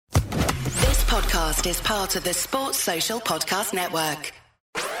podcast is part of the Sports Social Podcast Network.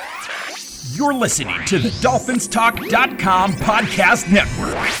 You're listening to the DolphinsTalk.com podcast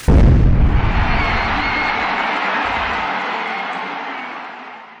network.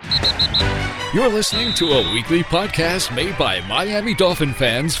 You're listening to a weekly podcast made by Miami Dolphin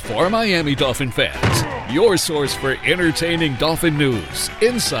fans for Miami Dolphin fans. Your source for entertaining Dolphin news,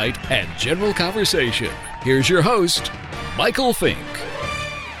 insight, and general conversation. Here's your host, Michael Fink.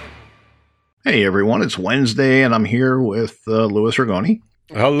 Hey everyone, it's Wednesday and I'm here with Louis Rigoni.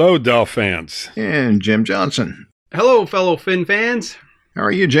 Hello, Dolphins. And Jim Johnson. Hello, fellow Fin fans. How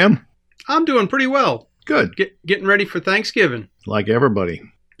are you, Jim? I'm doing pretty well. Good. Getting ready for Thanksgiving. Like everybody.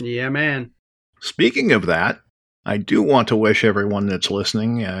 Yeah, man. Speaking of that, I do want to wish everyone that's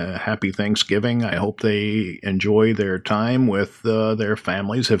listening a happy Thanksgiving. I hope they enjoy their time with their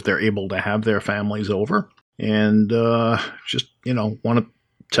families if they're able to have their families over. And just, want to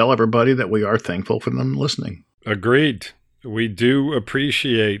tell everybody that we are thankful for them listening. Agreed. We do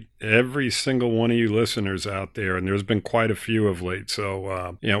appreciate every single one of you listeners out there, and there's been quite a few of late.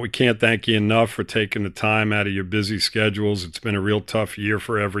 So, we can't thank you enough for taking the time out of your busy schedules. It's been a real tough year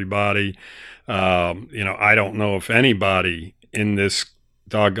for everybody. I don't know if anybody in this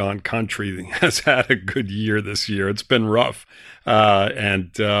doggone country has had a good year this year. It's been rough. People we're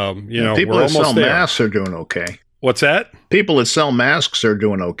that sell almost there. masks are doing okay. What's that? People that sell masks are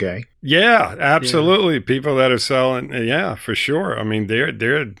doing okay. Yeah, absolutely. Yeah. People that are selling, for sure. I mean,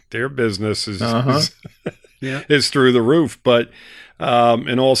 their business is is through the roof. But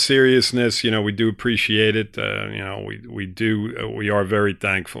in all seriousness, we do appreciate it. We are very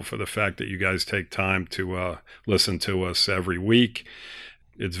thankful for the fact that you guys take time to listen to us every week.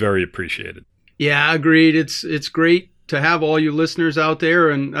 It's very appreciated. Yeah, agreed. It's great to have all you listeners out there,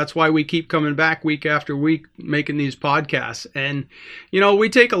 and that's why we keep coming back week after week making these podcasts. And we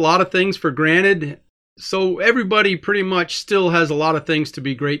take a lot of things for granted, so everybody pretty much still has a lot of things to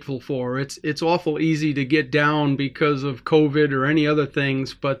be grateful for. It's awful easy to get down because of COVID or any other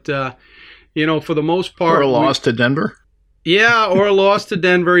things, but for the most part, or a loss to Denver. Yeah, or a loss to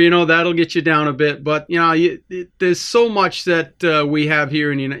Denver, that'll get you down a bit. But, there's so much that we have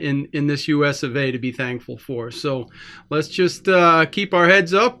here in this US of A to be thankful for. So let's just keep our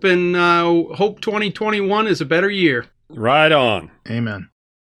heads up and hope 2021 is a better year. Right on. Amen.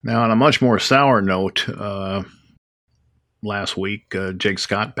 Now, on a much more sour note, last week, Jake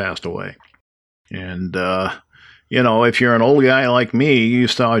Scott passed away. And, if you're an old guy like me, you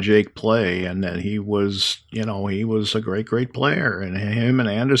saw Jake play, and that he was a great, great player. And him and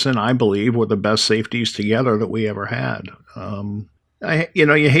Anderson, I believe, were the best safeties together that we ever had.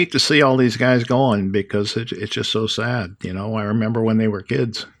 You hate to see all these guys going because it's just so sad. I remember when they were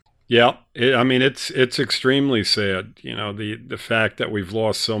kids. Yeah, it's extremely sad. The fact that we've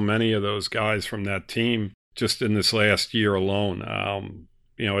lost so many of those guys from that team just in this last year alone.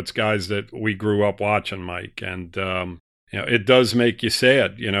 It's guys that we grew up watching, Mike, and it does make you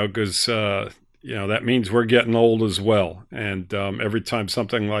sad, because that means we're getting old as well. And every time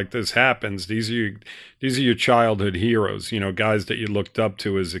something like this happens, these are your childhood heroes, guys that you looked up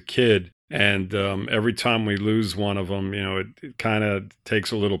to as a kid. And every time we lose one of them, it kind of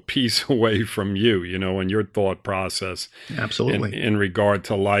takes a little piece away from you, and your thought process. Absolutely. In regard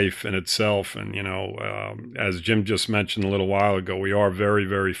to life in itself. And, as Jim just mentioned a little while ago, we are very,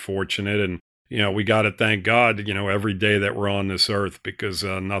 very fortunate. And, we got to thank God, every day that we're on this earth because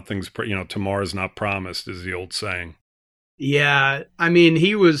nothing's, tomorrow's not promised, is the old saying. Yeah.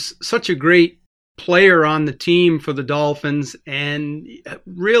 He was such a great player on the team for the Dolphins, and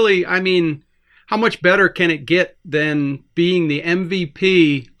really, how much better can it get than being the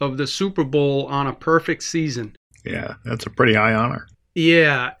MVP of the Super Bowl on a perfect season? Yeah, that's a pretty high honor.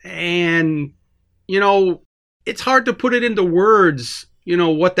 Yeah, and it's hard to put it into words,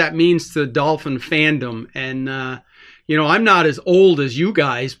 what that means to Dolphin fandom. And I'm not as old as you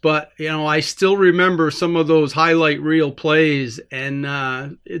guys, but I still remember some of those highlight reel plays, and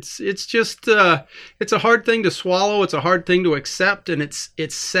it's just it's a hard thing to swallow. It's a hard thing to accept, and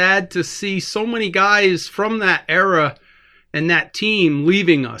it's sad to see so many guys from that era and that team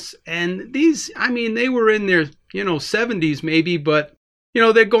leaving us. And these, they were in their 70s maybe, but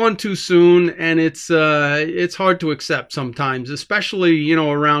they're gone too soon, and it's hard to accept sometimes, especially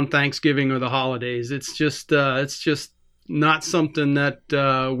around Thanksgiving or the holidays. It's just not something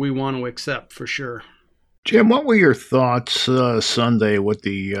that we want to accept for sure. Jim, what were your thoughts Sunday with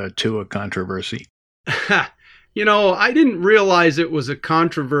the Tua controversy? I didn't realize it was a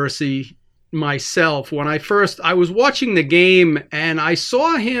controversy myself. When I was watching the game and I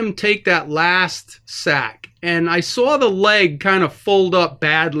saw him take that last sack and I saw the leg kind of fold up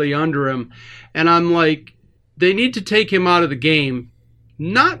badly under him. And I'm like, they need to take him out of the game.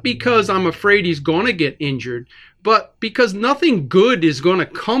 Not because I'm afraid he's going to get injured, but because nothing good is going to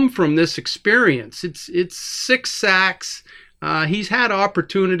come from this experience. It's 6 sacks. He's had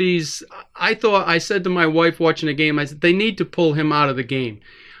opportunities. I said to my wife watching the game, I said, they need to pull him out of the game.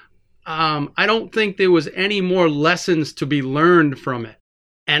 I don't think there was any more lessons to be learned from it.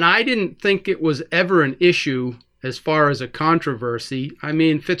 And I didn't think it was ever an issue as far as a controversy. I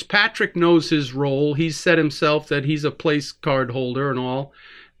mean, Fitzpatrick knows his role. He's said himself that he's a place card holder and all.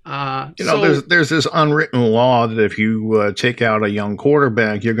 There's this unwritten law that if you take out a young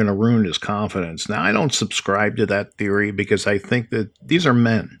quarterback, you're going to ruin his confidence. Now, I don't subscribe to that theory because I think that these are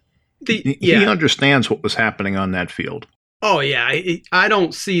men. He understands what was happening on that field. Oh, yeah. I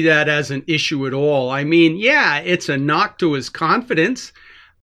don't see that as an issue at all. I mean, yeah, it's a knock to his confidence,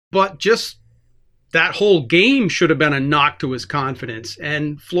 but just that whole game should have been a knock to his confidence.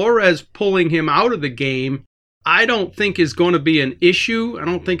 And Flores pulling him out of the game, I don't think is going to be an issue. I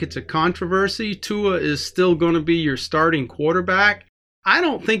don't think it's a controversy. Tua is still going to be your starting quarterback. I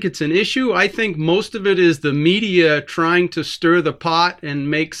don't think it's an issue. I think most of it is the media trying to stir the pot and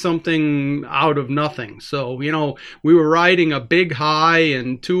make something out of nothing. So, we were riding a big high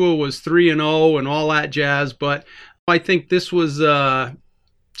and Tua was 3-0 and all that jazz. But I think this was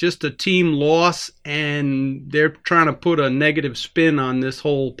just a team loss, and they're trying to put a negative spin on this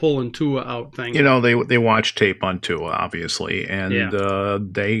whole pulling Tua out thing. They watch tape on Tua, obviously, and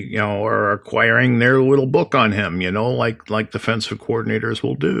they are acquiring their little book on him, like defensive coordinators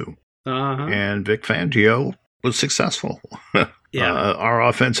will do. And Vic Fangio was successful. Our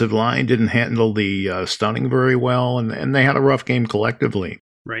offensive line didn't handle the stunning very well, and they had a rough game collectively.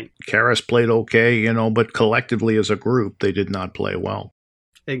 Right. Karras played okay, but collectively as a group, they did not play well.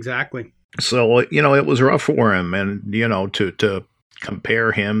 Exactly. So, it was rough for him. And, to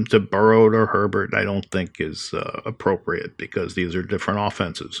compare him to Burrow or Herbert, I don't think is appropriate because these are different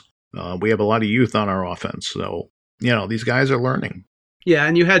offenses. We have a lot of youth on our offense. So, these guys are learning. Yeah,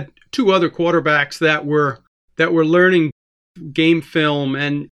 and you had 2 other quarterbacks that were learning game film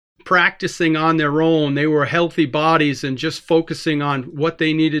and practicing on their own. They were healthy bodies and just focusing on what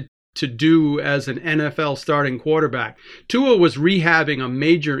they needed to do as an NFL starting quarterback. Tua was rehabbing a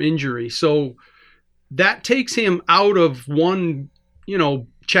major injury, so that takes him out of one,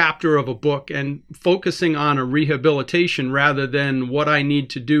 chapter of a book and focusing on a rehabilitation rather than what I need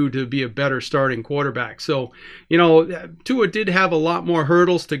to do to be a better starting quarterback. So, Tua did have a lot more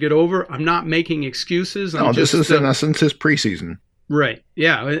hurdles to get over. I'm not making excuses. This is in essence his preseason. Right.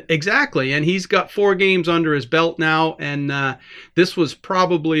 Yeah, exactly. And he's got 4 games under his belt now. And this was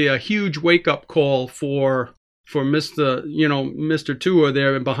probably a huge wake-up call for Mr. Tua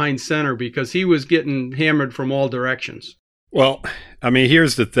there behind center because he was getting hammered from all directions. Well,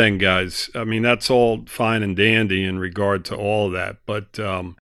 here's the thing, guys. That's all fine and dandy in regard to all of that. But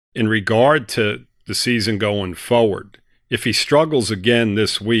in regard to the season going forward, if he struggles again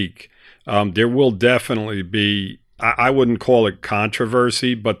this week, there will definitely be, I wouldn't call it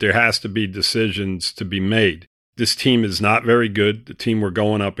controversy, but there has to be decisions to be made. This team is not very good, the team we're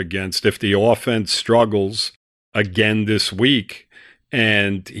going up against. If the offense struggles again this week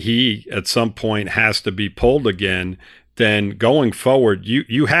and he at some point has to be pulled again, then going forward,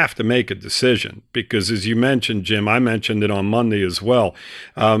 you have to make a decision because as you mentioned, Jim, I mentioned it on Monday as well.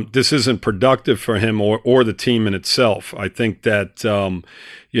 This isn't productive for him or the team in itself. I think that,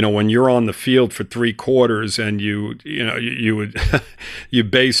 when you're on the field for 3 quarters and you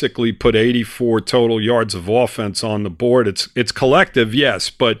basically put 84 total yards of offense on the board. It's collective, yes,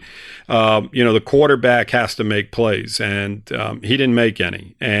 but the quarterback has to make plays, and he didn't make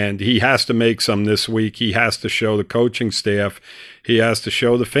any, and he has to make some this week. He has to show the coaching staff, he has to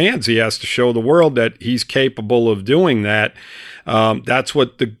show the fans, he has to show the world that he's capable of doing that. That's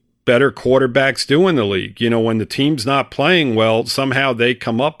what the better quarterbacks do in the league. When the team's not playing well, somehow they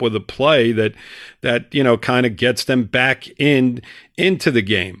come up with a play that kind of gets them back into the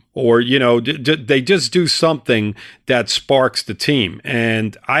game, or they just do something that sparks the team,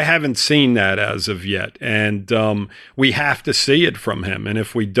 and I haven't seen that as of yet, and we have to see it from him. And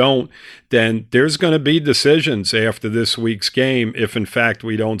if we don't, then there's going to be decisions after this week's game if in fact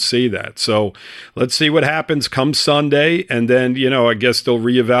we don't see that. So let's see what happens come Sunday, and then I guess they'll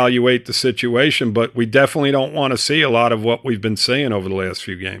reevaluate the situation, but we definitely don't want to see a lot of what we've been seeing over the last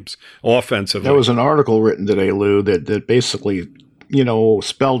few games offensively. There was an article written today, Lou, that basically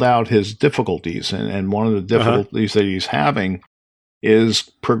spelled out his difficulties, and one of the difficulties that he's having is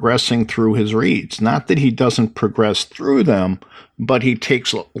progressing through his reads. Not that he doesn't progress through them, but he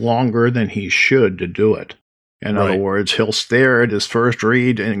takes longer than he should to do it. In other words, he'll stare at his first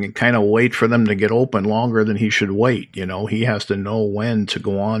read and kind of wait for them to get open longer than he should wait. He has to know when to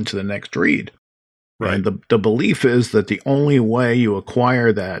go on to the next read. Right. And the belief is that the only way you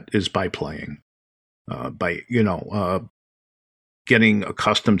acquire that is by playing, getting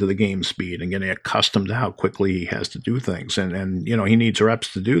accustomed to the game speed and getting accustomed to how quickly he has to do things. And he needs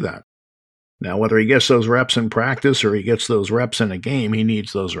reps to do that. Now, whether he gets those reps in practice or he gets those reps in a game, he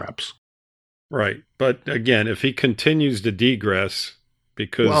needs those reps. Right. But again, if he continues to degress,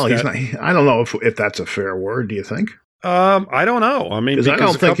 because he's not. I don't know if that's a fair word. Do you think? I don't know. I mean, I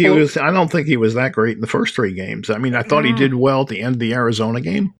don't think he was. I don't think he was that great in the first 3 games. I mean, I thought he did well at the end of the Arizona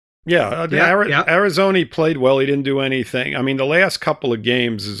game. Yeah, Arizona he played well. He didn't do anything. I mean, the last couple of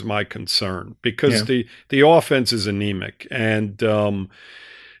games is my concern because the offense is anemic, and that's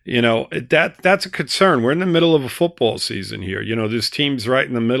a concern. We're in the middle of a football season here. This team's right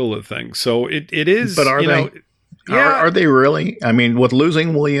in the middle of things, so it is. But are they? Are they really? I mean, with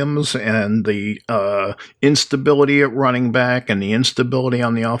losing Williams and the instability at running back and the instability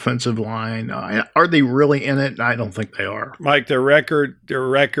on the offensive line, are they really in it? I don't think they are. Mike, their record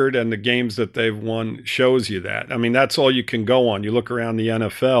and the games that they've won shows you that. I mean, that's all you can go on. You look around the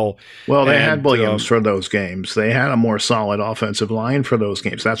NFL. Well, they had Williams for those games. They had a more solid offensive line for those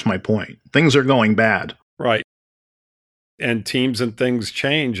games. That's my point. Things are going bad. Right. And teams and things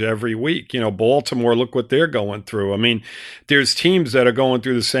change every week. Baltimore, look what they're going through. I mean, there's teams that are going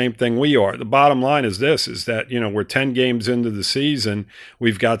through the same thing we are. The bottom line is that, we're 10 games into the season.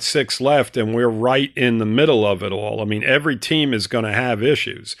 We've got 6 left, and we're right in the middle of it all. I mean, every team is going to have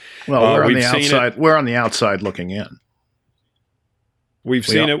issues. Well, we're on the outside. We're on the outside looking in. We've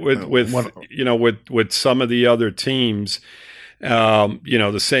seen it with some of the other teams.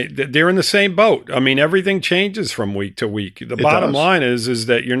 The same. They're in the same boat. I mean, everything changes from week to week. The bottom line is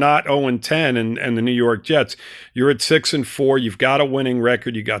that you're not 0-10 and the New York Jets. You're at 6-4. You've got a winning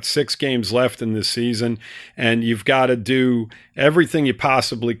record. You got 6 games left in this season, and you've got to do everything you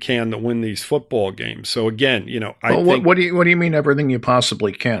possibly can to win these football games. So again, I think. What do you mean everything you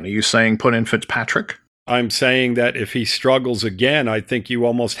possibly can? Are you saying put in Fitzpatrick? I'm saying that if he struggles again, I think you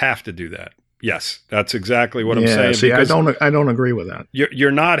almost have to do that. Yes, that's exactly what I'm saying. See, I don't agree with that. You're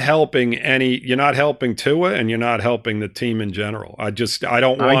not helping You're not helping Tua, and you're not helping the team in general. I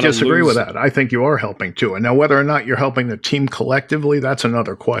don't want to. I disagree with that. I think you are helping Tua. Now, whether or not you're helping the team collectively, that's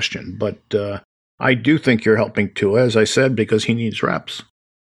another question. But I do think you're helping Tua, as I said, because he needs reps.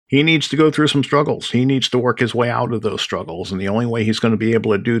 He needs to go through some struggles. He needs to work his way out of those struggles, and the only way he's going to be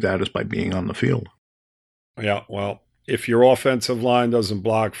able to do that is by being on the field. Yeah, well. If your offensive line doesn't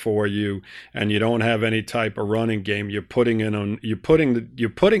block for you and you don't have any type of running game, you're putting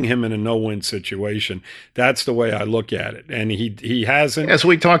him in a no-win situation. That's the way I look at it. And he hasn't. As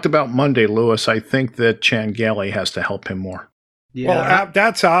we talked about Monday, Lewis, I think that Changali has to help him more. Yeah. Well,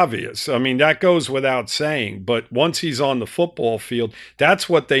 that's obvious. I mean, that goes without saying. But once he's on the football field, that's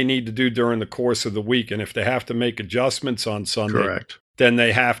what they need to do during the course of the week. And if they have to make adjustments on Sunday, correct, then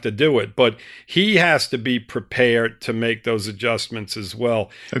they have to do it. But he has to be prepared to make those adjustments as well.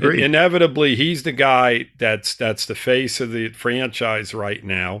 Agreed. Inevitably, he's the guy that's the face of the franchise right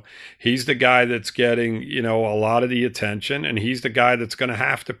now. He's the guy that's getting, a lot of the attention, and he's the guy that's going to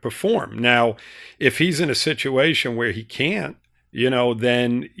have to perform. Now, if he's in a situation where he can't,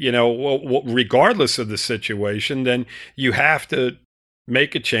 then, regardless of the situation, then you have to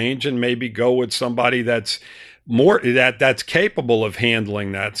make a change and maybe go with somebody that's that's capable of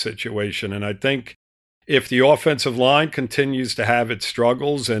handling that situation. And I think if the offensive line continues to have its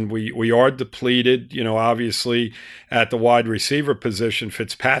struggles and we are depleted, obviously at the wide receiver position,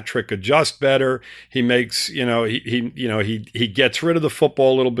 Fitzpatrick adjusts better. He makes, he gets rid of the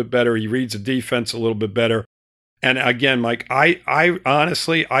football a little bit better. He reads the defense a little bit better. And again, Mike, I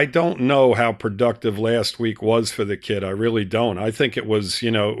honestly, I don't know how productive last week was for the kid. I really don't. I think it was,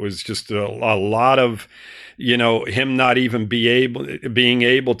 it was just a lot of, him not even being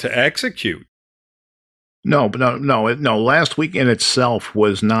able to execute. No. Last week in itself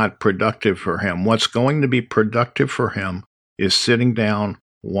was not productive for him. What's going to be productive for him is sitting down,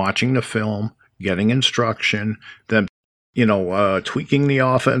 watching the film, getting instruction, then tweaking the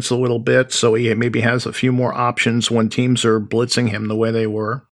offense a little bit so he maybe has a few more options when teams are blitzing him the way they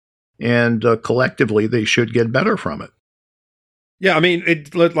were. And collectively, they should get better from it. Yeah, I mean,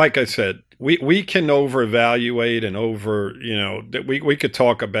 like I said, we can over-evaluate and we could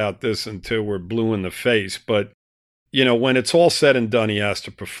talk about this until we're blue in the face, but when it's all said and done, he has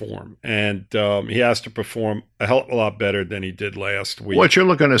to perform. And he has to perform a hell of a lot better than he did last week. What you're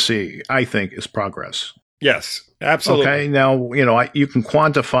looking to see, I think, is progress. Yes, absolutely. Okay, now, you can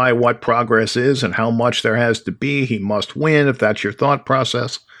quantify what progress is and how much there has to be. He must win if that's your thought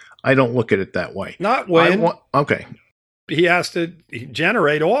process. I don't look at it that way. Not win. Okay. He has to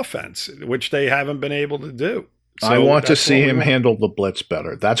generate offense, which they haven't been able to do. So I want to see him handle the blitz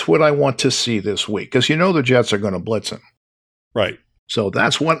better. That's what I want to see this week, because the Jets are going to blitz him. Right. So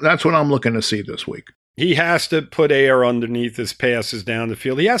that's what I'm looking to see this week. He has to put air underneath his passes down the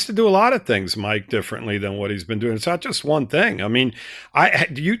field. He has to do a lot of things, Mike, differently than what he's been doing. It's not just one thing. I mean,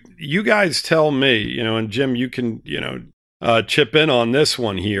 you guys tell me, and Jim, you can, chip in on this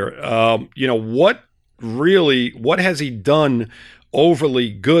one here. What has he done overly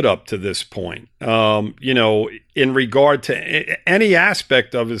good up to this point, in regard to any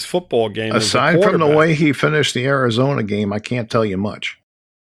aspect of his football game? Aside from the way he finished the Arizona game, I can't tell you much.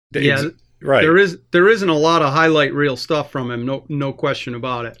 Yeah, right. There isn't a lot of highlight reel stuff from him, no question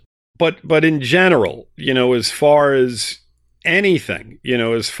about it. But in general, as far as anything,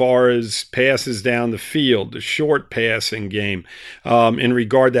 as far as passes down the field, the short passing game, in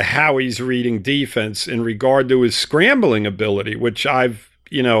regard to how he's reading defense, in regard to his scrambling ability, which I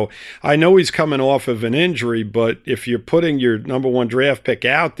know he's coming off of an injury, but if you're putting your number one draft pick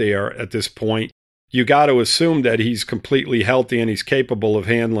out there at this point, you got to assume that he's completely healthy and he's capable of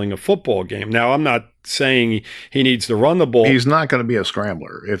handling a football game. Now, I'm not saying he needs to run the ball. He's not going to be a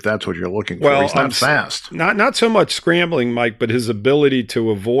scrambler, if that's what you're looking for. Well, he's not fast. Not so much scrambling, Mike, but his ability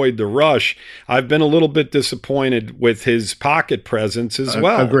to avoid the rush. I've been a little bit disappointed with his pocket presence as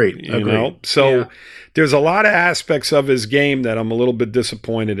well. Agreed. So there's a lot of aspects of his game that I'm a little bit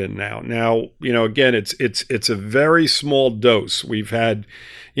disappointed in now. Now, again, it's a very small dose. We've had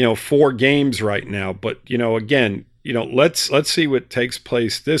 4 games right now, but again, let's see what takes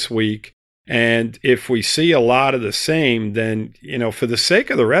place this week. And if we see a lot of the same, then, for the sake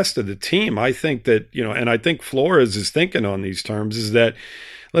of the rest of the team, I think that, and I think Flores is thinking on these terms, is that,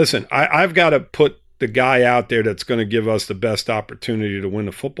 listen, I've got to put the guy out there that's going to give us the best opportunity to win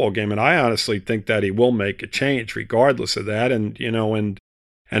the football game. And I honestly think that he will make a change regardless of that. And,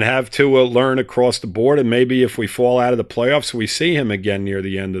 and have Tua learn across the board. And maybe if we fall out of the playoffs, we see him again near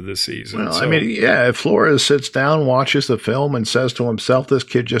the end of the season. Well, if Flores sits down, watches the film, and says to himself, this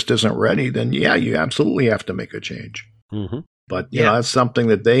kid just isn't ready, then, you absolutely have to make a change. Mm-hmm. But, that's something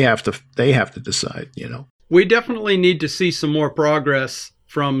that they have to decide, We definitely need to see some more progress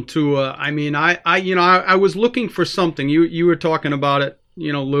from Tua. I mean, I was looking for something. You were talking about it,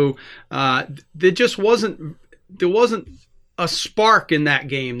 Lou. There wasn't a spark in that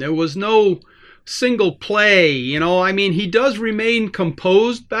game. There was no single play, he does remain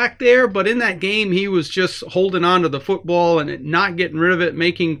composed back there, but in that game he was just holding on to the football and not getting rid of it,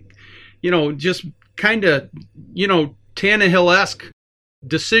 making just kind of Tannehill-esque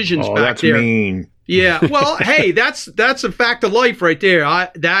decisions back that's there. Mean. Yeah, well, hey, that's a fact of life right there.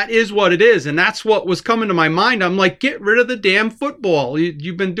 That is what it is, and that's what was coming to my mind. I'm like, get rid of the damn football.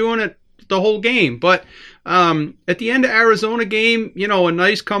 You've been doing it the whole game. But at the end of Arizona game, a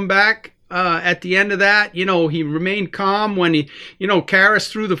nice comeback. At the end of that, he remained calm when Karras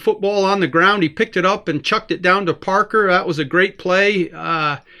threw the football on the ground. He picked it up and chucked it down to Parker. That was a great play.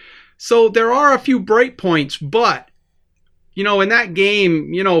 So there are a few bright points, but in that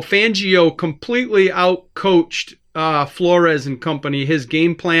game, Fangio completely outcoached Flores and company. His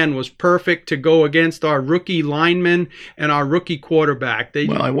game plan was perfect to go against our rookie lineman and our rookie quarterback.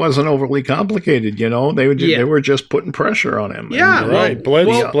 It wasn't overly complicated, They were just putting pressure on him. Yeah, right.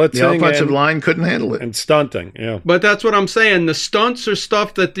 Blitzing. The offensive line couldn't handle it. And stunting, yeah. But that's what I'm saying. The stunts are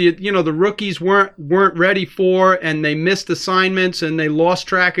stuff that the rookies weren't ready for, and they missed assignments and they lost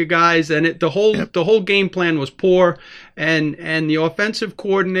track of guys, and the whole game plan was poor. And the offensive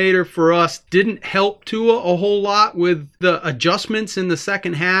coordinator for us didn't help Tua a whole lot with the adjustments in the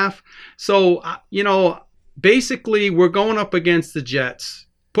second half. So, basically we're going up against the Jets.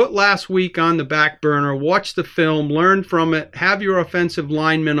 Put last week on the back burner, watch the film, learn from it, have your offensive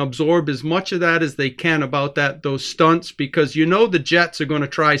linemen absorb as much of that as they can about those stunts, because the Jets are going to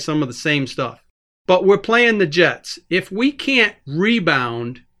try some of the same stuff. But we're playing the Jets. If we can't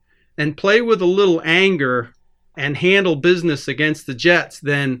rebound and play with a little anger and handle business against the Jets,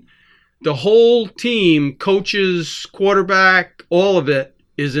 then the whole team, coaches, quarterback, all of it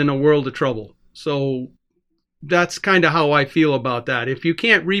is in a world of trouble. So that's kind of how I feel about that. If you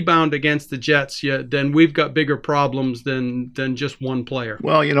can't rebound against the Jets, then we've got bigger problems than just one player.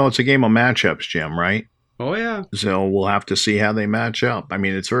 Well, it's a game of matchups, Jim, right? Oh, yeah. So we'll have to see how they match up. I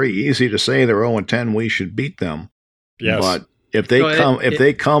mean, it's very easy to say they're 0-10, we should beat them. Yes. But if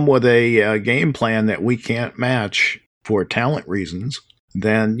they come with a game plan that we can't match for talent reasons,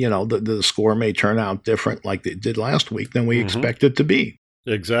 then the score may turn out different, like it did last week, than we expect it to be.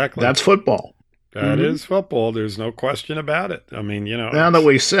 Exactly. That's football. That is football. There's no question about it. I mean, Now that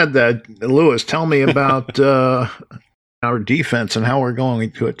we said that, Lewis, tell me about our defense and how we're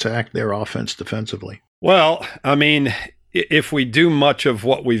going to attack their offense defensively. Well, I mean, if we do much of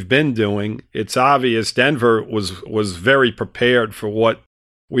what we've been doing, it's obvious Denver was very prepared for what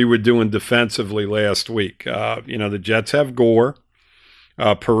we were doing defensively last week. The Jets have Gore.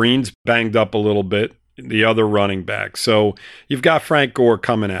 Perrine's banged up a little bit, the other running back. So you've got Frank Gore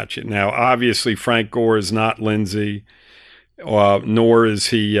coming at you. Now, obviously, Frank Gore is not Lindsey, nor is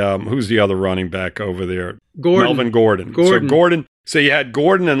he, who's the other running back over there? Melvin Gordon. So you had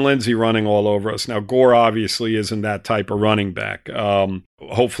Gordon and Lindsey running all over us. Now, Gore obviously isn't that type of running back.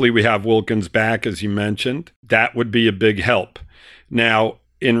 Hopefully we have Wilkins back, as you mentioned. That would be a big help. Now,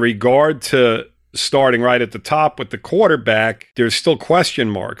 in regard to starting right at the top with the quarterback, there's still question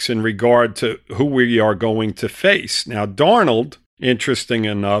marks in regard to who we are going to face. Now, Darnold, interesting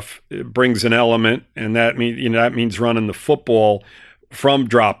enough, brings an element, and that means running the football from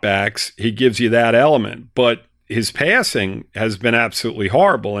dropbacks. He gives you that element, but his passing has been absolutely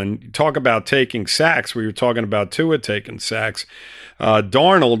horrible. And you talk about taking sacks. We were talking about Tua taking sacks.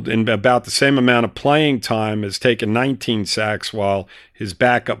 Darnold, in about the same amount of playing time, has taken 19 sacks, while his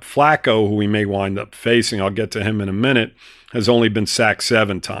backup Flacco, who we may wind up facing, I'll get to him in a minute, has only been sacked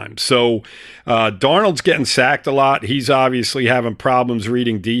 7 times. So Darnold's getting sacked a lot. He's obviously having problems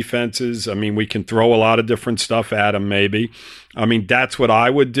reading defenses. I mean, we can throw a lot of different stuff at him, maybe. I mean, that's what I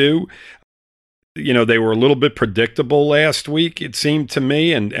would do. They were a little bit predictable last week, it seemed to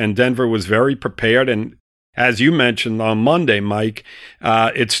me, and Denver was very prepared. And as you mentioned on Monday, Mike,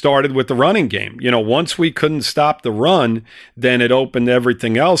 it started with the running game. Once we couldn't stop the run, then it opened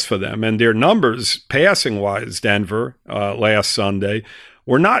everything else for them. And their numbers, passing-wise, Denver, last Sunday,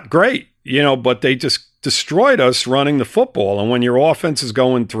 were not great, but they just destroyed us running the football. And when your offense is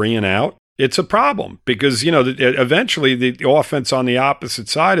going 3 and out, it's a problem because, eventually the offense on the opposite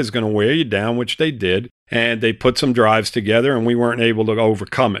side is going to wear you down, which they did. And they put some drives together and we weren't able to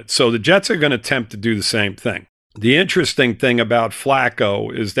overcome it. So the Jets are going to attempt to do the same thing. The interesting thing about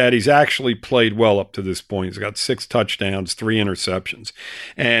Flacco is that he's actually played well up to this point. He's got 6 touchdowns, 3 interceptions.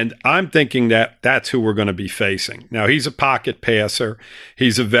 And I'm thinking that that's who we're going to be facing. Now, he's a pocket passer.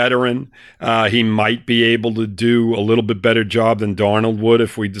 He's a veteran. He might be able to do a little bit better job than Darnold would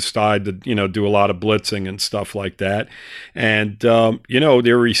if we decide to, do a lot of blitzing and stuff like that. And,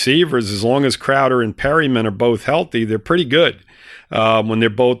 their receivers, as long as Crowder and Perryman are both healthy, they're pretty good when they're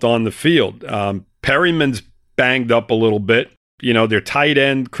both on the field. Perryman's banged up a little bit. Their tight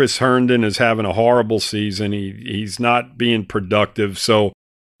end, Chris Herndon, is having a horrible season. He's not being productive. So,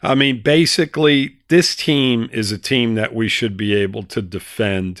 I mean, basically, this team is a team that we should be able to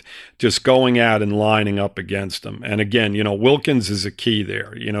defend, just going out and lining up against them. And again, Wilkins is a key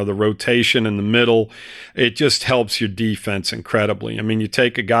there. The rotation in the middle, it just helps your defense incredibly. I mean, you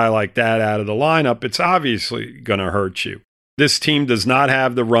take a guy like that out of the lineup, it's obviously going to hurt you. This team does not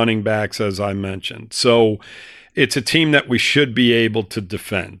have the running backs, as I mentioned. So it's a team that we should be able to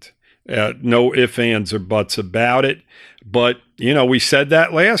defend. No ifs, ands, or buts about it. But, we said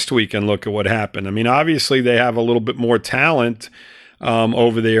that last week, and look at what happened. I mean, obviously they have a little bit more talent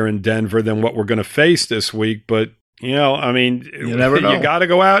over there in Denver than what we're going to face this week. But, you never know. You got to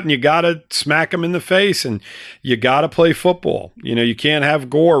go out and you got to smack them in the face, and you got to play football. You can't have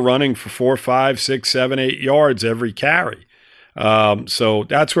Gore running for 4, 5, 6, 7, 8 yards every carry. So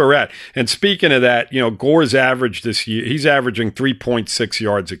that's where we're at. And speaking of that, Gore's average this year, he's averaging 3.6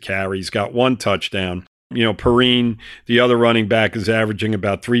 yards a carry. He's got 1 touchdown. Perrine, the other running back, is averaging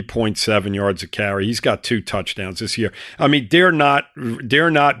about 3.7 yards a carry. He's got 2 touchdowns this year. I mean, they're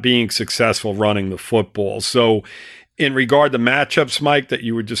not being successful running the football. So in regard to matchups, Mike, that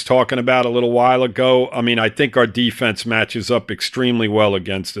you were just talking about a little while ago, I mean, I think our defense matches up extremely well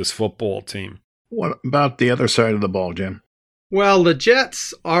against this football team. What about the other side of the ball, Jim? Well, the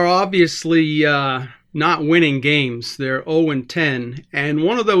Jets are obviously not winning games. They're 0-10. And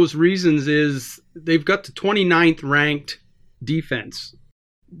one of those reasons is they've got the 29th ranked defense.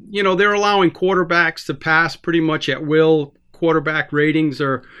 They're allowing quarterbacks to pass pretty much at will. Quarterback ratings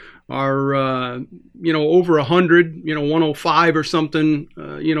are over 100, 105 or something,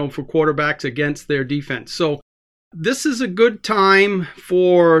 for quarterbacks against their defense. So this is a good time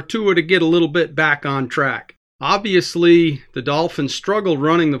for Tua to get a little bit back on track. Obviously, the Dolphins struggle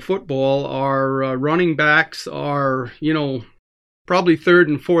running the football. Our running backs are, probably third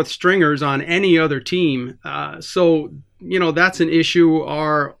and fourth stringers on any other team. So, that's an issue.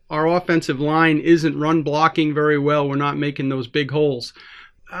 Our offensive line isn't run blocking very well. We're not making those big holes.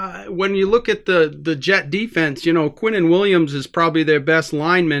 When you look at the Jet defense, Quinnen Williams is probably their best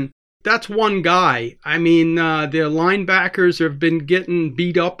lineman. That's one guy. I mean, their linebackers have been getting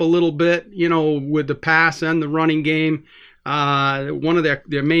beat up a little bit, with the pass and the running game. One of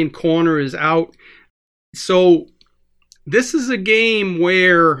their main corner is out. So this is a game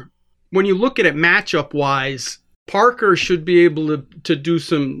where, when you look at it matchup-wise, Parker should be able to do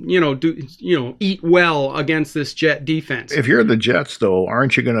some, eat well against this Jet defense. If you're the Jets, though,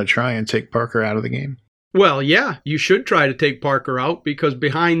 aren't you going to try and take Parker out of the game? Well, yeah, you should try to take Parker out, because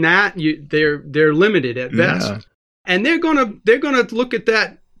behind that, they're limited at best. Yeah. And they're gonna look at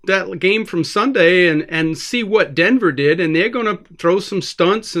that game from Sunday and see what Denver did, and they're gonna throw some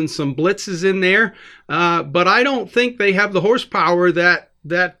stunts and some blitzes in there. But I don't think they have the horsepower that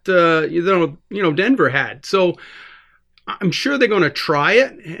Denver had. So I'm sure they're going to try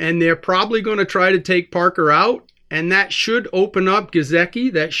it, and they're probably going to try to take Parker out, and that should open up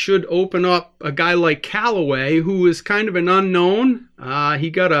Gesicki. That should open up a guy like Callaway, who is kind of an unknown. I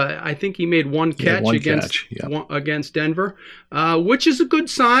think he made one catch against Denver, which is a good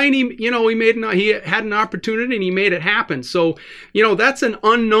sign. He had an opportunity and he made it happen. So, that's an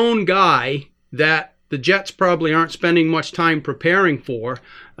unknown guy that the Jets probably aren't spending much time preparing for.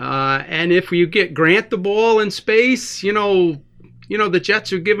 And if you get Grant the ball in space, the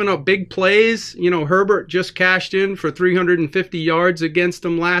Jets are giving up big plays. Herbert just cashed in for 350 yards against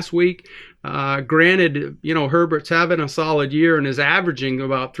them last week. Granted, Herbert's having a solid year and is averaging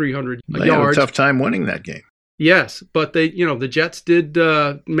about 300 yards. They had a tough time winning that game. Yes, but the Jets did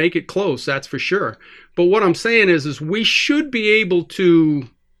make it close, that's for sure. But what I'm saying is we should be able to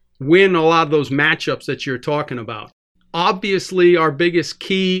win a lot of those matchups that you're talking about. Obviously, our biggest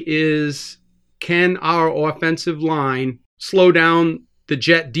key is, can our offensive line slow down the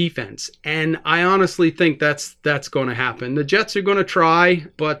Jet defense? And I honestly think that's going to happen. The Jets are going to try,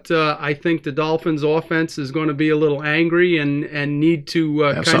 but I think the Dolphins' offense is going to be a little angry and need to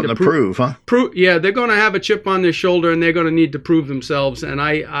have something to prove, huh? Yeah, they're going to have a chip on their shoulder, and they're going to need to prove themselves. And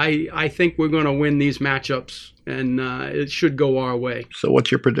I think we're going to win these matchups, and it should go our way. So what's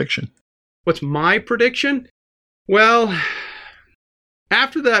your prediction? What's my prediction? Well,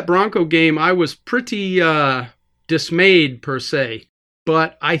 after that Bronco game, I was pretty dismayed, per se.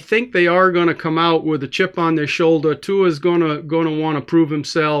 But I think they are going to come out with a chip on their shoulder. Tua's going to want to prove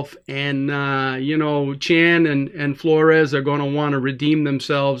himself, and Chan and Flores are going to want to redeem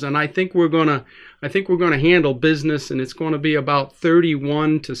themselves. And I think we're going to handle business, and it's going to be about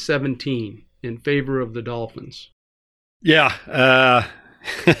 31-17 in favor of the Dolphins. Yeah,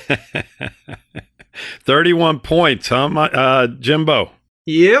 31 points, huh, Jimbo?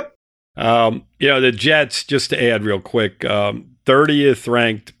 Yep. The Jets, just to add real quick, 30th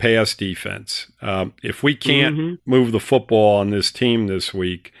ranked pass defense. If we can't move the football on this team this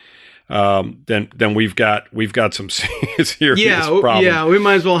week, then we've got some serious problems. Yeah, we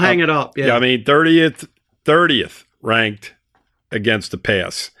might as well hang it up. Yeah, I mean 30th ranked against the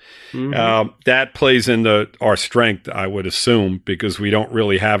pass. That plays into our strength, I would assume, because we don't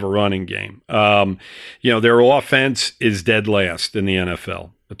really have a running game. Their offense is dead last in the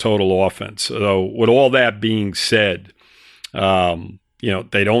NFL, the total offense. So with all that being said,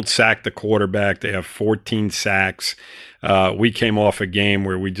 they don't sack the quarterback. They have 14 sacks. We came off a game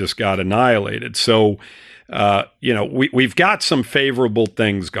where we just got annihilated. So, we've got some favorable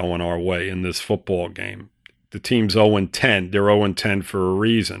things going our way in this football game. The team's 0-10. They're 0-10 for a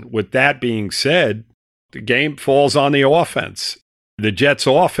reason. With that being said, the game falls on the offense. The Jets'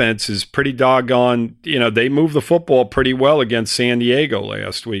 offense is pretty doggone, they moved the football pretty well against San Diego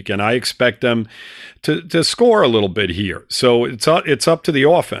last week, and I expect them to score a little bit here. So it's up to the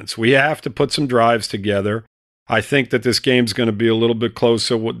offense. We have to put some drives together. I think that this game's going to be a little bit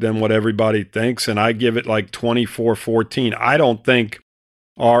closer than what everybody thinks, and I give it like 24-14. I don't think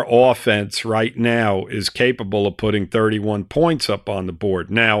our offense right now is capable of putting 31 points up on the board.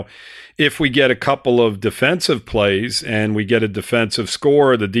 Now, if we get a couple of defensive plays and we get a defensive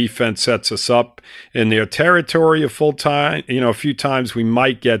score, the defense sets us up in their territory a full time, a few times we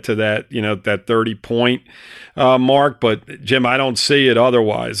might get to that, that 30-point mark. But, Jim, I don't see it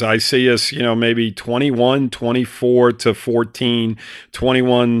otherwise. I see us, maybe 21-24-14,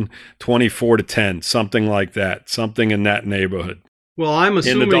 21-24-10, something like that, something in that neighborhood. Well, I'm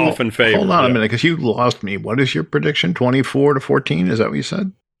assuming in the Dolphin favor. Hold on a minute, because you lost me. What is your prediction? 24-14? Is that what you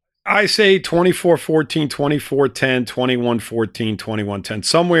said? I say 24-14, 24-10, 21-14, 21-10,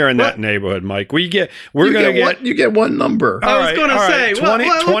 somewhere in that neighborhood, Mike. You get one number. I was going to say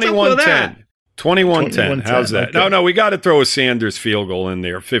 21-10. 21-10. How's that? Okay. No, we got to throw a Sanders field goal in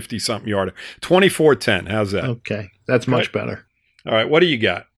there, 50-something yarder. 24-10. How's that? Okay, that's much better. All right, what do you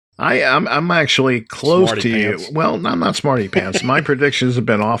got? I'm actually close Smarty to pants. you. Well, I'm not smarty pants. My predictions have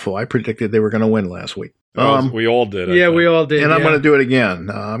been awful. I predicted they were going to win last week. We all did. I think. we all did. And I'm going to do it again.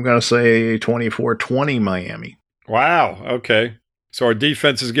 I'm going to say 24-20 Miami. Wow. Okay. So our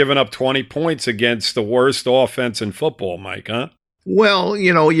defense has given up 20 points against the worst offense in football, Mike, huh? Well,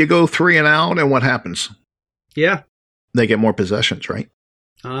 you go 3 and out, and what happens? Yeah. They get more possessions, right?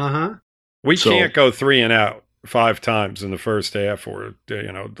 Uh-huh. We can't go 3 and out 5 times in the first half, or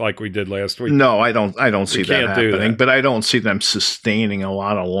like we did last week. No, I don't see that can't do happening. that. But I don't see them sustaining a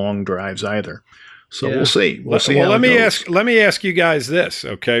lot of long drives either. So we'll see. We'll see. Well, how let it goes. me ask you guys this,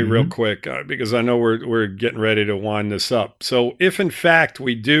 okay, real Mm-hmm. quick, because I know we're getting ready to wind this up. So, if in fact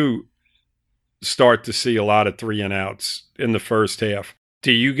we do start to see a lot of 3 and outs in the first half,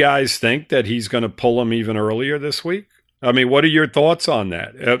 do you guys think that he's going to pull them even earlier this week? I mean, what are your thoughts on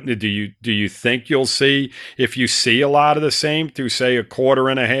that? Do you think you'll see, if you see a lot of the same through, say, a quarter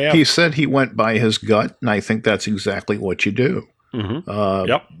and a half? He said he went by his gut, and I think that's exactly what you do. Mm-hmm.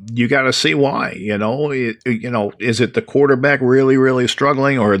 Yep. You got to see why. Is it the quarterback really, really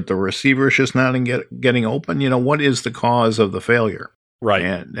struggling, or the receivers just not getting open? What is the cause of the failure? Right.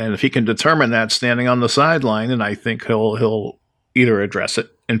 And if he can determine that standing on the sideline, then I think he'll either address it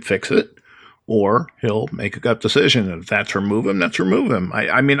and fix it, or he'll make a gut decision. And if that's remove him, that's remove him.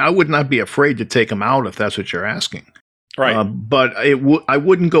 I mean, I would not be afraid to take him out if that's what you're asking. Right. But I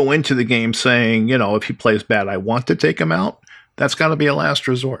wouldn't go into the game saying, if he plays bad, I want to take him out. That's got to be a last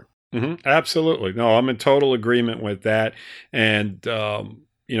resort. Mm-hmm. Absolutely. No, I'm in total agreement with that. And,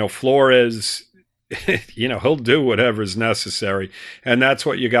 Flores, he'll do whatever's necessary. And that's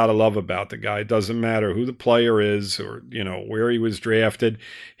what you got to love about the guy. It doesn't matter who the player is or, where he was drafted.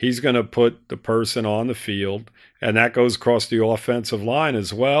 He's going to put the person on the field. And that goes across the offensive line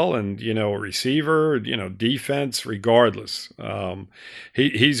as well. And, a receiver, defense, regardless.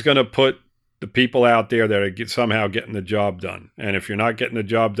 He's going to put the people out there that are somehow getting the job done. And if you're not getting the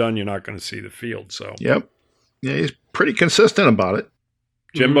job done, you're not going to see the field. So, yep. Yeah, he's pretty consistent about it.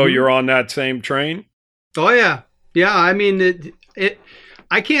 Jimbo, you're on that same train? Oh, yeah. Yeah, I mean,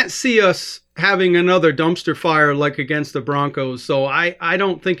 I can't see us having another dumpster fire like against the Broncos. So I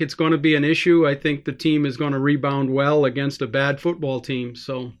don't think it's going to be an issue. I think the team is going to rebound well against a bad football team.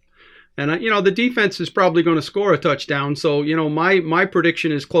 So, and the defense is probably going to score a touchdown. So, my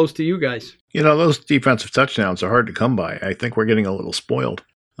prediction is close to you guys. Those defensive touchdowns are hard to come by. I think we're getting a little spoiled.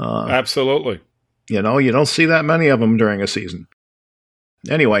 Absolutely. You don't see that many of them during a season.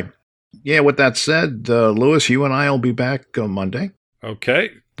 Anyway, with that said, Lewis, you and I will be back Monday.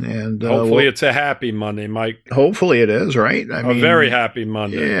 Okay. And hopefully it's a happy Monday, Mike. Hopefully it is, right? I mean, a very happy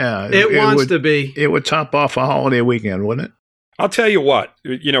Monday. Yeah. It wants to be. It would top off a holiday weekend, wouldn't it? I'll tell you what,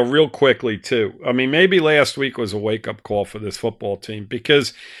 real quickly, too. I mean, maybe last week was a wake-up call for this football team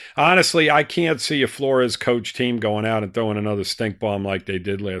because, honestly, I can't see a Flores coach team going out and throwing another stink bomb like they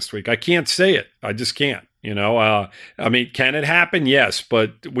did last week. I can't say it. I just can't, I mean, can it happen? Yes,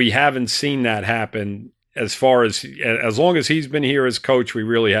 but we haven't seen that happen as long as he's been here as coach, we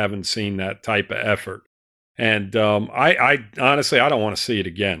really haven't seen that type of effort. And I honestly, I don't want to see it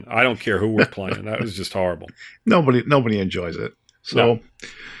again. I don't care who we're playing. That was just horrible. Nobody enjoys it. So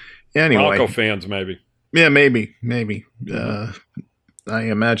anyway, Bronco fans maybe. Yeah, maybe. I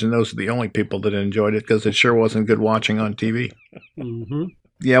imagine those are the only people that enjoyed it because it sure wasn't good watching on TV. Mm-hmm.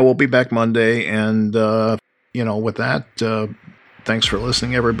 Yeah, we'll be back Monday, and with that, thanks for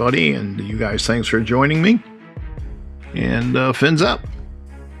listening, everybody, and you guys, thanks for joining me. And fins up.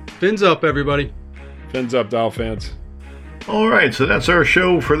 Fins up, everybody. Fins up, Dow fans. All right, so that's our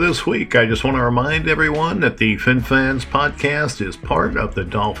show for this week. I just want to remind everyone that the Fin Fans podcast is part of the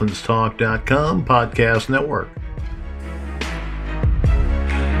DolphinsTalk.com podcast network.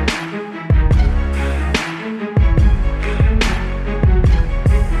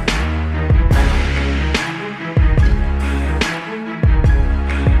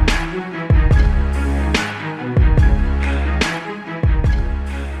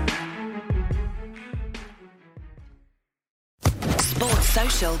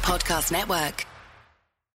 Social Podcast Network.